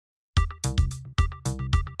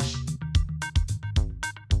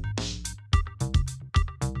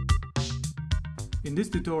In this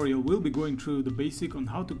tutorial, we'll be going through the basic on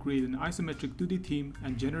how to create an isometric 2D theme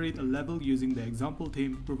and generate a level using the example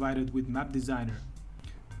theme provided with Map Designer.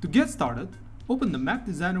 To get started, open the Map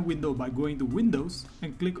Designer window by going to Windows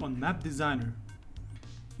and click on Map Designer.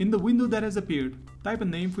 In the window that has appeared, type a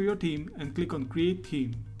name for your theme and click on Create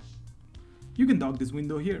Theme. You can dock this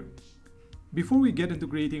window here. Before we get into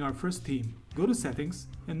creating our first theme, go to Settings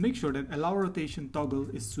and make sure that Allow Rotation toggle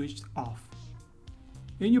is switched off.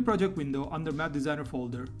 In your project window under Map Designer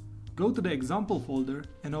folder, go to the Example folder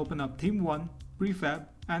and open up Theme 1, Prefab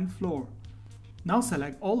and Floor. Now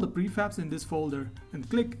select all the prefabs in this folder and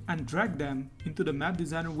click and drag them into the Map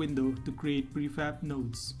Designer window to create prefab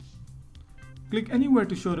nodes. Click anywhere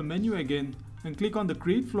to show the menu again and click on the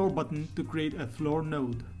Create Floor button to create a floor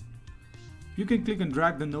node. You can click and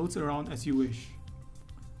drag the nodes around as you wish.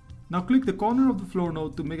 Now click the corner of the floor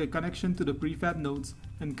node to make a connection to the prefab nodes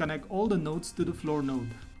and connect all the nodes to the floor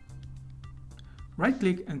node. Right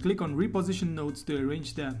click and click on Reposition Nodes to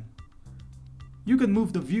arrange them. You can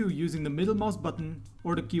move the view using the middle mouse button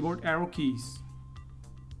or the keyboard arrow keys.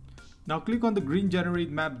 Now click on the green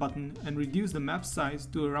Generate Map button and reduce the map size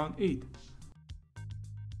to around 8.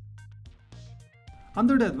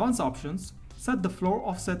 Under the Advanced options, set the floor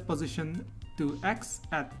offset position to X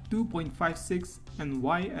at 2.56 and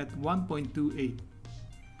Y at 1.28.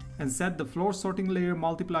 And set the floor sorting layer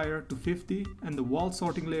multiplier to 50 and the wall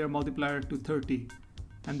sorting layer multiplier to 30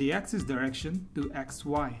 and the axis direction to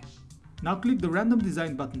XY. Now click the Random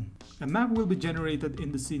Design button. A map will be generated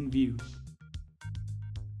in the scene view.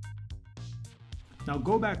 Now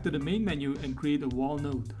go back to the main menu and create a wall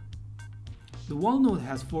node. The wall node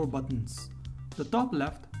has 4 buttons: the top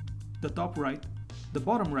left, the top right, the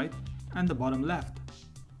bottom right, and the bottom left.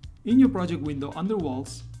 In your project window under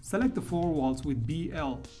Walls, select the 4 walls with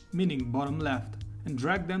BL, meaning bottom left, and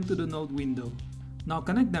drag them to the node window. Now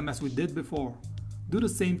connect them as we did before. Do the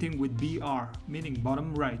same thing with BR, meaning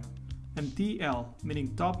bottom right, and TL,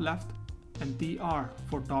 meaning top left, and TR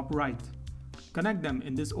for top right. Connect them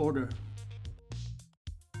in this order.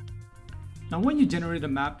 Now when you generate a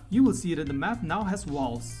map, you will see that the map now has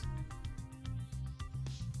walls.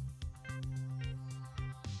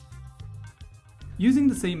 Using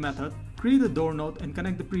the same method, create a door node and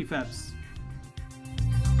connect the prefabs.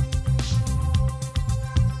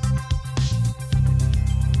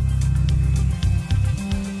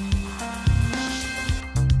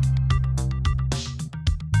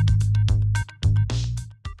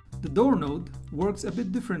 The door node works a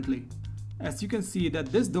bit differently, as you can see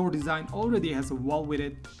that this door design already has a wall with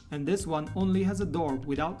it and this one only has a door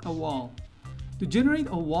without a wall. To generate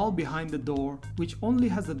a wall behind the door which only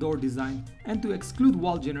has the door design and to exclude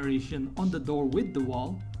wall generation on the door with the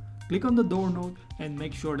wall, click on the door node and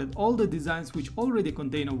make sure that all the designs which already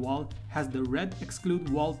contain a wall has the red exclude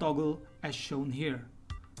wall toggle as shown here.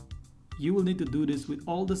 You will need to do this with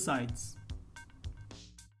all the sides.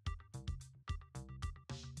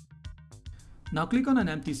 Now click on an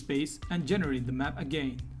empty space and generate the map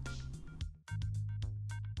again.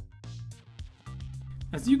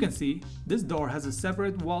 As you can see, this door has a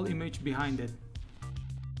separate wall image behind it.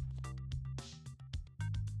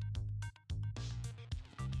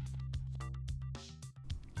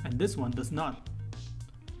 And this one does not.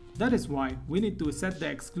 That is why we need to set the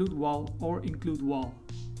exclude wall or include wall.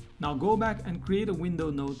 Now go back and create a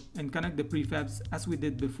window node and connect the prefabs as we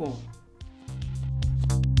did before.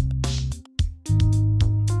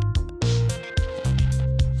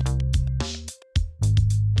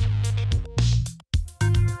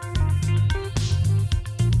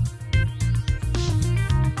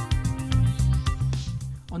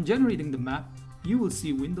 On generating the map, you will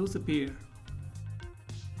see windows appear.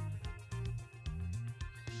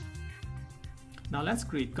 Now let's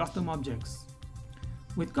create custom objects.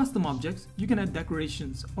 With custom objects, you can add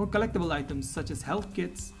decorations or collectible items such as health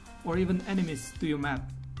kits or even enemies to your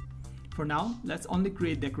map. For now, let's only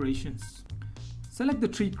create decorations. Select the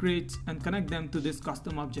 3 crates and connect them to this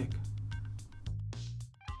custom object.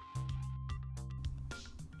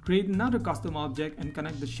 Create another custom object and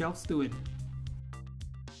connect the shelves to it.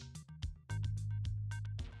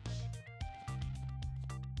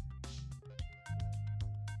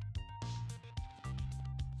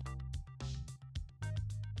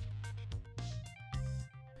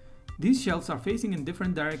 These shelves are facing in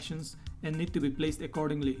different directions and need to be placed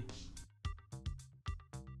accordingly.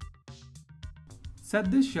 Set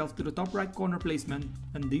this shelf to the top right corner placement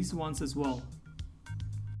and these ones as well.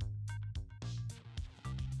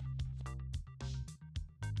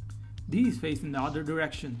 These face in the other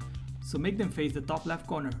direction, so make them face the top left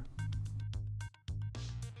corner.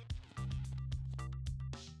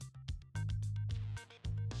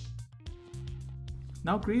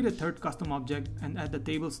 Now create a third custom object and add the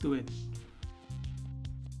tables to it.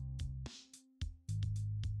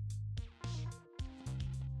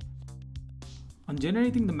 On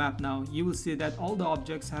generating the map now, you will see that all the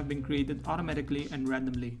objects have been created automatically and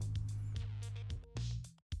randomly.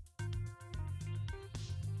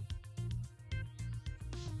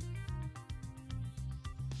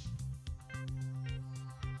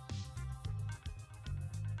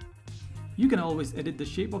 You can always edit the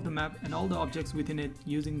shape of the map and all the objects within it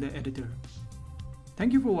using the editor.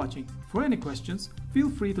 Thank you for watching. For any questions, feel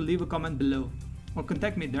free to leave a comment below or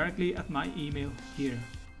contact me directly at my email here.